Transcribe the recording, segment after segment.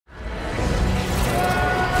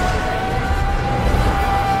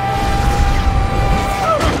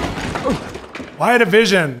Well, I had a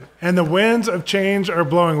vision, and the winds of change are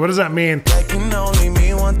blowing. What does that mean? That can only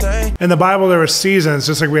mean one thing. In the Bible, there were seasons,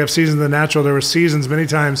 just like we have seasons in the natural. There were seasons many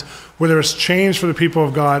times where there was change for the people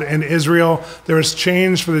of God. In Israel, there was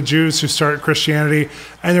change for the Jews who started Christianity,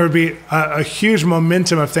 and there would be a huge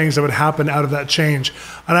momentum of things that would happen out of that change.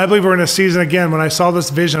 And I believe we're in a season again. When I saw this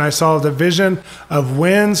vision, I saw the vision of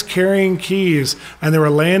winds carrying keys, and they were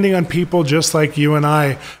landing on people just like you and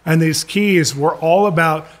I. And these keys were all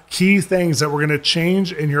about key things that were going to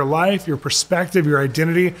change in your life, your perspective, your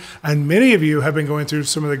identity. And many of you have been going through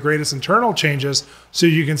some of the greatest internal changes so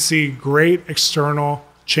you can see great external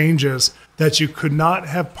changes that you could not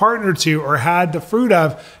have partnered to or had the fruit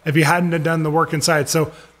of if you hadn't have done the work inside.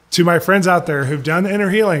 So to my friends out there who've done the inner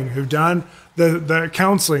healing, who've done the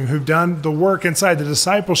counseling, who've done the work inside, the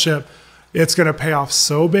discipleship, it's going to pay off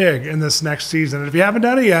so big in this next season. And if you haven't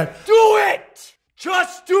done it yet, Do it!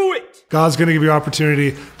 Just do it! God's going to give you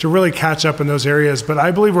opportunity to really catch up in those areas. But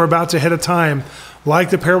I believe we're about to hit a time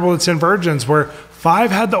like the parable of the 10 virgins where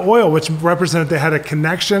 5 had the oil, which represented they had a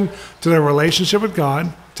connection to their relationship with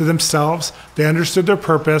God, to themselves. They understood their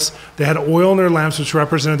purpose. They had oil in their lamps, which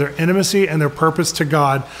represented their intimacy and their purpose to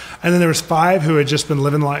God. And then there was 5 who had just been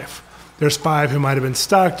living life. There's 5 who might have been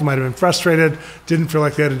stuck, might have been frustrated, didn't feel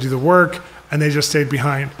like they had to do the work, and they just stayed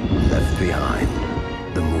behind. Left Behind,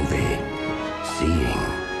 the movie. Seeing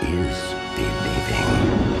is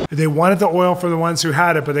believing. They wanted the oil for the ones who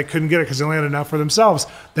had it, but they couldn't get it because they only had enough for themselves.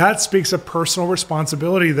 That speaks of personal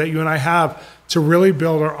responsibility that you and I have to really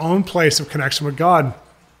build our own place of connection with God.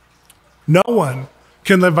 No one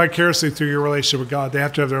can live vicariously through your relationship with God. They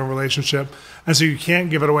have to have their own relationship. And so you can't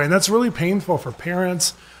give it away. And that's really painful for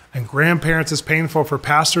parents and grandparents. It's painful for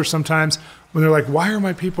pastors sometimes when they're like, why are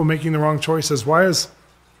my people making the wrong choices? Why is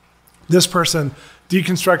this person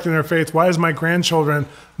deconstructing their faith? Why is my grandchildren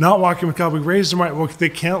not walking with God? We raised them right. Well, they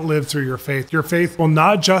can't live through your faith. Your faith will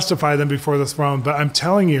not justify them before the throne. But I'm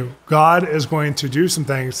telling you, God is going to do some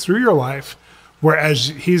things through your life whereas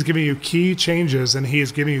he's giving you key changes and he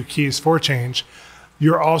is giving you keys for change.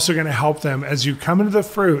 You're also going to help them as you come into the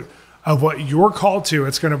fruit of what you're called to.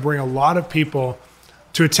 It's going to bring a lot of people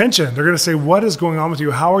to attention. They're going to say, what is going on with you?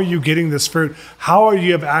 How are you getting this fruit? How are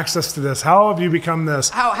you have access to this? How have you become this?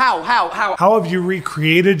 How? How have you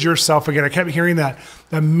recreated yourself again? I kept hearing that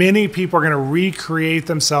many people are going to recreate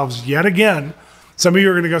themselves yet again. Some of you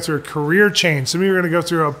are going to go through a career change. Some of you are going to go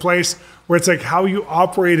through a place where it's like how you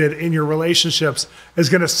operated in your relationships is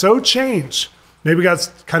going to so change. Maybe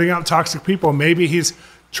God's cutting out toxic people. Maybe he's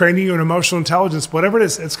training you in emotional intelligence. Whatever it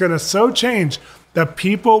is, it's going to so change that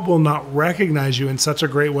people will not recognize you in such a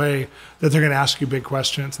great way that they're going to ask you big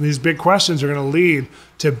questions. And these big questions are going to lead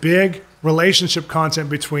to big relationship content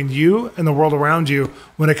between you and the world around you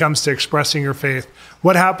when it comes to expressing your faith.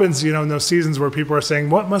 What happens, in those seasons where people are saying,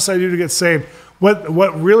 what must I do to get saved?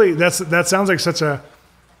 What really, that sounds like such a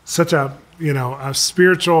a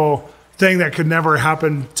spiritual thing that could never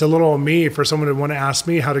happen to little old me for someone to want to ask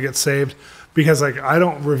me how to get saved. Because I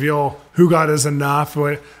don't reveal who God is enough.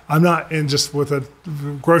 I'm not in just with a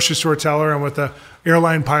grocery store teller and with the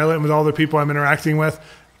airline pilot and with all the people I'm interacting with.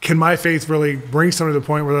 Can my faith really bring someone to the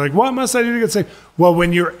point where they're like, what must I do to get saved? Well,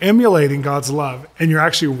 when you're emulating God's love and you're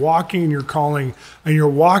actually walking in your calling and you're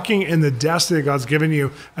walking in the destiny that God's given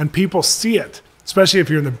you and people see it, especially if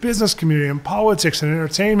you're in the business community and politics and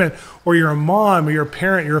entertainment, or you're a mom, or you're a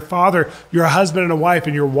parent, you're a father, you're a husband and a wife,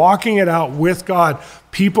 and you're walking it out with God,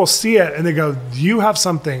 people see it and they go, you have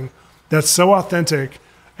something that's so authentic.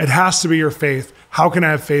 It has to be your faith. How can I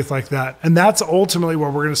have faith like that? And that's ultimately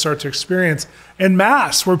what we're going to start to experience en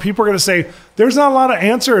masse, where people are going to say, there's not a lot of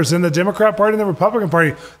answers in the Democrat Party and the Republican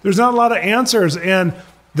Party. There's not a lot of answers in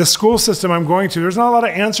the school system I'm going to. There's not a lot of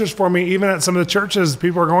answers for me, even at some of the churches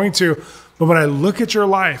people are going to. But when I look at your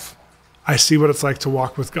life, I see what it's like to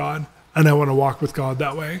walk with God, and I want to walk with God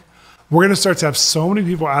that way. We're going to start to have so many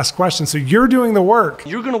people ask questions. So you're doing the work.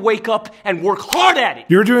 You're going to wake up and work hard at it.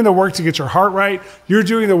 You're doing the work to get your heart right. You're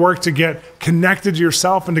doing the work to get connected to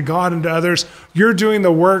yourself and to God and to others. You're doing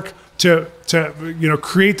the work to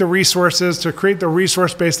create the resources, to create the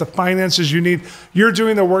resource base, the finances you need. You're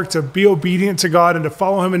doing the work to be obedient to God and to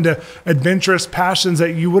follow him into adventurous passions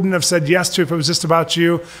that you wouldn't have said yes to if it was just about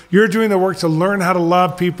you. You're doing the work to learn how to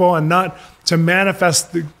love people and not to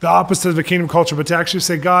manifest the opposite of the kingdom culture, but to actually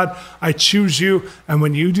say, God, I choose you. And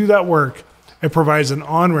when you do that work, it provides an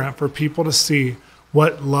on-ramp for people to see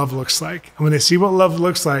what love looks like. And when they see what love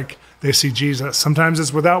looks like, they see Jesus. Sometimes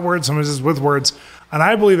it's without words, sometimes it's with words. And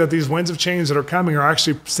I believe that these winds of change that are coming are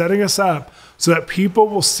actually setting us up so that people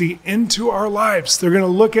will see into our lives. They're going to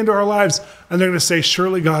look into our lives and they're going to say,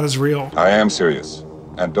 surely God is real. I am serious.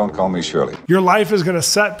 And don't call me Shirley. Your life is going to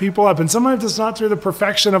set people up. And sometimes it's not through the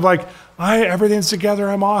perfection of like, everything's together,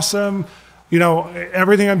 I'm awesome. You know,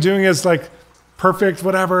 everything I'm doing is like perfect,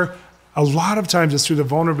 whatever. A lot of times it's through the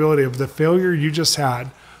vulnerability of the failure you just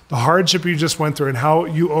had, the hardship you just went through, and how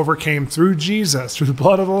you overcame through Jesus, through the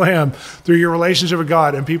blood of the Lamb, through your relationship with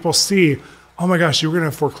God. And people see, oh my gosh, you were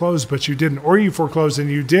going to foreclose, but you didn't. Or you foreclosed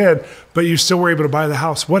and you did, but you still were able to buy the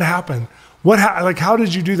house. What happened? Like, how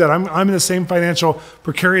did you do that? I'm in the same financial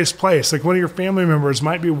precarious place. Like, one of your family members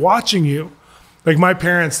might be watching you. Like my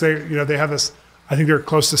parents, they have this, I think they're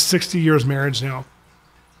close to 60 years marriage now.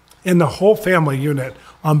 And the whole family unit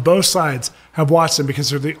on both sides have watched them because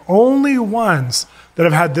they're the only ones that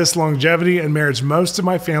have had this longevity in marriage. Most of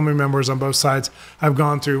my family members on both sides have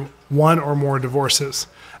gone through one or more divorces.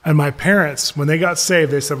 And my parents, when they got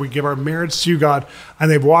saved, they said, we give our marriage to you, God. And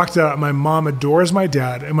they've walked out. My mom adores my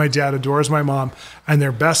dad, and my dad adores my mom, and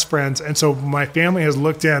they're best friends. And so my family has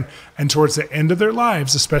looked in, and towards the end of their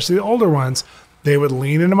lives, especially the older ones, they would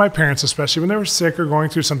lean into my parents, especially when they were sick or going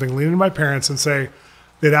through something, lean into my parents and say,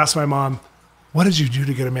 they'd ask my mom, what did you do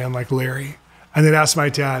to get a man like Larry? And they'd ask my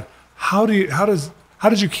dad, how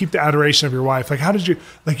did you keep the adoration of your wife? Like, how did you,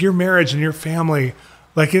 like your marriage and your family,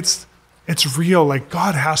 like it's real. Like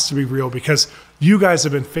God has to be real because you guys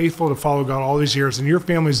have been faithful to follow God all these years, and your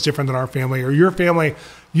family is different than our family, or your family,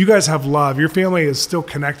 you guys have love. Your family is still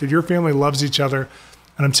connected. Your family loves each other.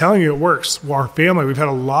 And I'm telling you, it works. Well, our family, we've had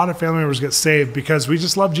a lot of family members get saved because we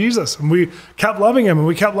just love Jesus, and we kept loving him, and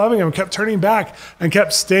we kept loving him, and kept turning back, and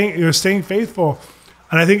kept staying faithful.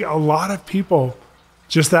 And I think a lot of people,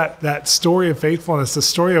 just that story of faithfulness, the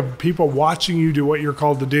story of people watching you do what you're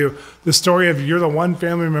called to do, the story of you're the one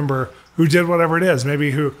family member who did whatever it is,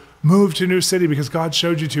 maybe who moved to a new city because God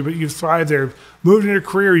showed you to, but you thrived there, moved into a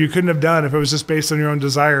career you couldn't have done if it was just based on your own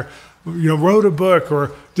desire, wrote a book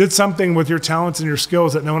or did something with your talents and your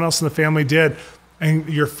skills that no one else in the family did. And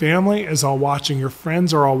your family is all watching, your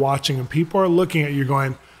friends are all watching, and people are looking at you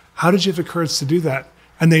going, how did you have the courage to do that?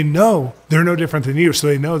 And they know they're no different than you, so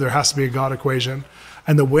they know there has to be a God equation.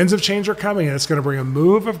 And the winds of change are coming, and it's going to bring a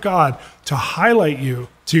move of God to highlight you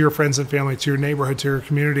to your friends and family, to your neighborhood, to your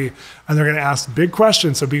community. And they're going to ask big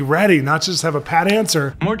questions, so be ready, not just have a pat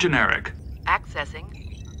answer. More generic. Accessing.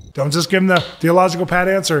 Don't just give them the theological pat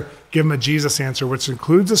answer, give them a Jesus answer, which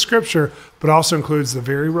includes the scripture, but also includes the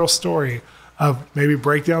very real story of maybe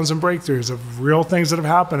breakdowns and breakthroughs, of real things that have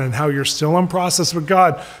happened, and how you're still in process with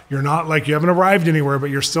God. You're not like you haven't arrived anywhere, but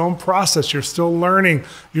you're still in process. You're still learning.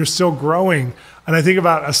 You're still growing. And I think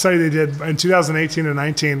about a study they did in 2018 and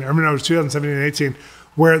 19, it was 2017 and 18,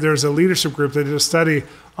 where there's a leadership group that did a study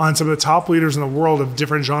on some of the top leaders in the world of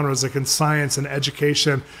different genres, like in science and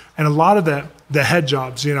education, and a lot of the head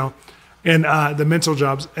jobs, and the mental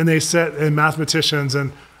jobs. And they said, and mathematicians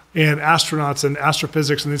and astronauts and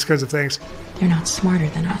astrophysics and these kinds of things. They're not smarter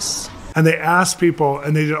than us. And they asked people,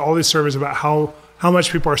 and they did all these surveys about how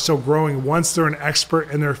much people are still growing once they're an expert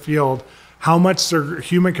in their field, how much their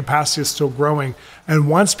human capacity is still growing. And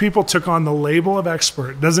once people took on the label of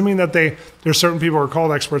expert, doesn't mean that there's certain people who are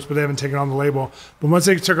called experts, but they haven't taken on the label. But once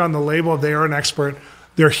they took on the label of they are an expert,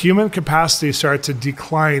 their human capacity started to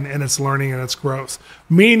decline in its learning and its growth,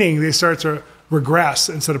 meaning they start to regress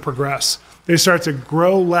instead of progress. They start to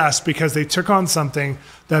grow less because they took on something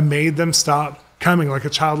that made them stop coming, like a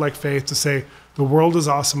childlike faith, to say, the world is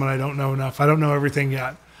awesome and I don't know enough. I don't know everything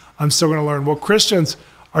yet. I'm still going to learn. Well, Christians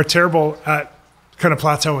are terrible at kind of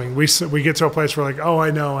plateauing. We get to a place where like, oh,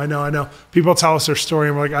 I know. People tell us their story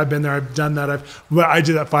and we're like, I've been there, I've done that. I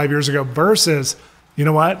did that 5 years ago, versus, you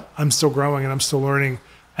know what? I'm still growing and I'm still learning.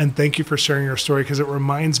 And thank you for sharing your story, because it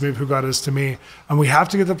reminds me of who God is to me. And we have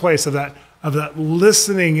to get to the place of that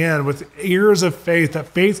listening in with ears of faith, that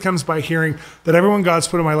faith comes by hearing, that everyone God's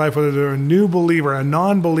put in my life, whether they're a new believer, a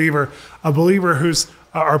non-believer, a believer who's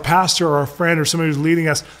our pastor or a friend or somebody who's leading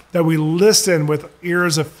us, that we listen with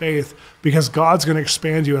ears of faith, because God's going to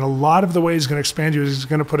expand you. And a lot of the way he's going to expand you is he's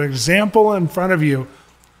going to put an example in front of you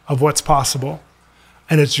of what's possible.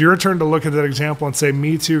 And it's your turn to look at that example and say,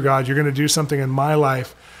 me too, God, you're going to do something in my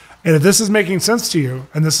life. And if this is making sense to you,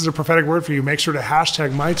 and this is a prophetic word for you, make sure to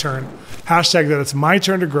hashtag my turn. Hashtag that it's my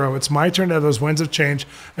turn to grow. It's my turn to have those winds of change.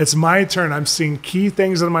 It's my turn. I'm seeing key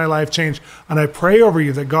things in my life change. And I pray over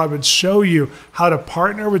you that God would show you how to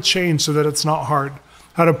partner with change so that it's not hard.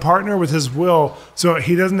 How to partner with his will so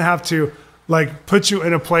he doesn't have to like put you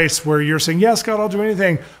in a place where you're saying, yes, God, I'll do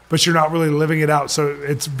anything, but you're not really living it out. So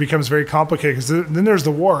it becomes very complicated, because then there's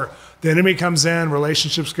the war. The enemy comes in,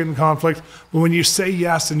 relationships get in conflict. But when you say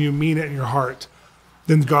yes and you mean it in your heart,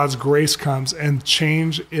 then God's grace comes, and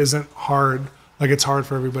change isn't hard. like it's hard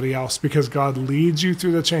for everybody else, because God leads you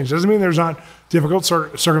through the change. Doesn't mean there's not difficult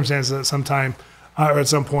circumstances at some time or at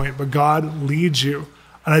some point, but God leads you.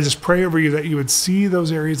 And I just pray over you that you would see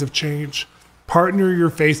those areas of change, partner your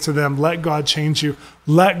faith to them, let God change you.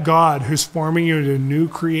 Let God, who's forming you into a new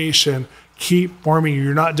creation, keep forming you.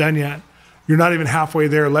 You're not done yet. You're not even halfway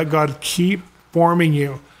there. Let God keep forming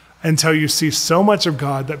you until you see so much of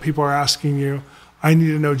God that people are asking you, I need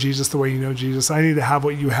to know Jesus the way you know Jesus. I need to have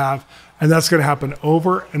what you have. And that's going to happen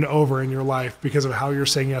over and over in your life because of how you're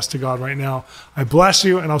saying yes to God right now. I bless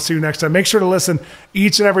you, and I'll see you next time. Make sure to listen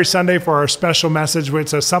each and every Sunday for our special message, which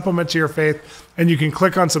is a supplement to your faith. And you can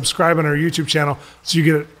click on subscribe on our YouTube channel so you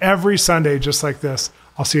get it every Sunday just like this.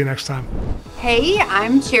 I'll see you next time. Hey,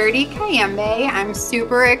 I'm Charity Kayembe. I'm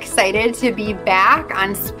super excited to be back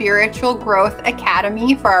on Spiritual Growth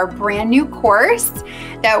Academy for our brand new course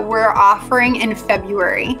that we're offering in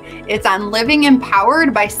February. It's on living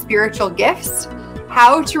empowered by spiritual gifts,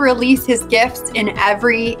 how to release his gifts in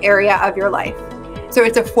every area of your life. So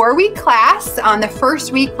it's a 4-week class. On the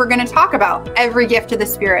first week, we're going to talk about every gift of the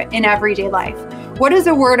Spirit in everyday life. What does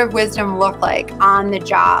a word of wisdom look like on the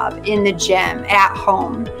job, in the gym, at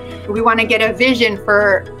home? We want to get a vision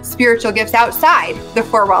for spiritual gifts outside the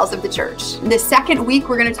 4 walls of the church. The second week,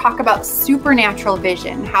 we're going to talk about supernatural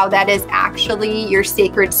vision, how that is actually your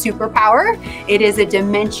sacred superpower. It is a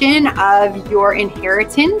dimension of your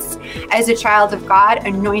inheritance as a child of God,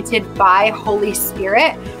 anointed by Holy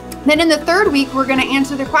Spirit. Then in the third week, we're going to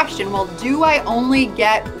answer the question, well, do I only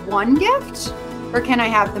get one gift, or can I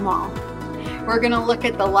have them all? We're going to look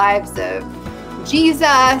at the lives of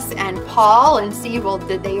Jesus and Paul and see, well,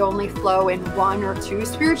 did they only flow in 1 or 2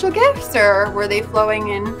 spiritual gifts, or were they flowing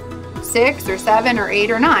in 6 or 7 or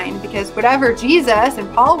 8 or 9? Because whatever Jesus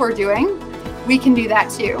and Paul were doing, we can do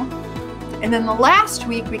that too. And then the last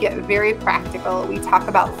week, we get very practical. We talk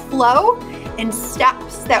about flow and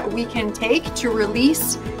steps that we can take to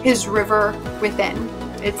release his river within.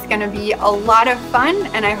 It's going to be a lot of fun,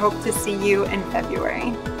 and I hope to see you in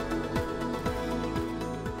February.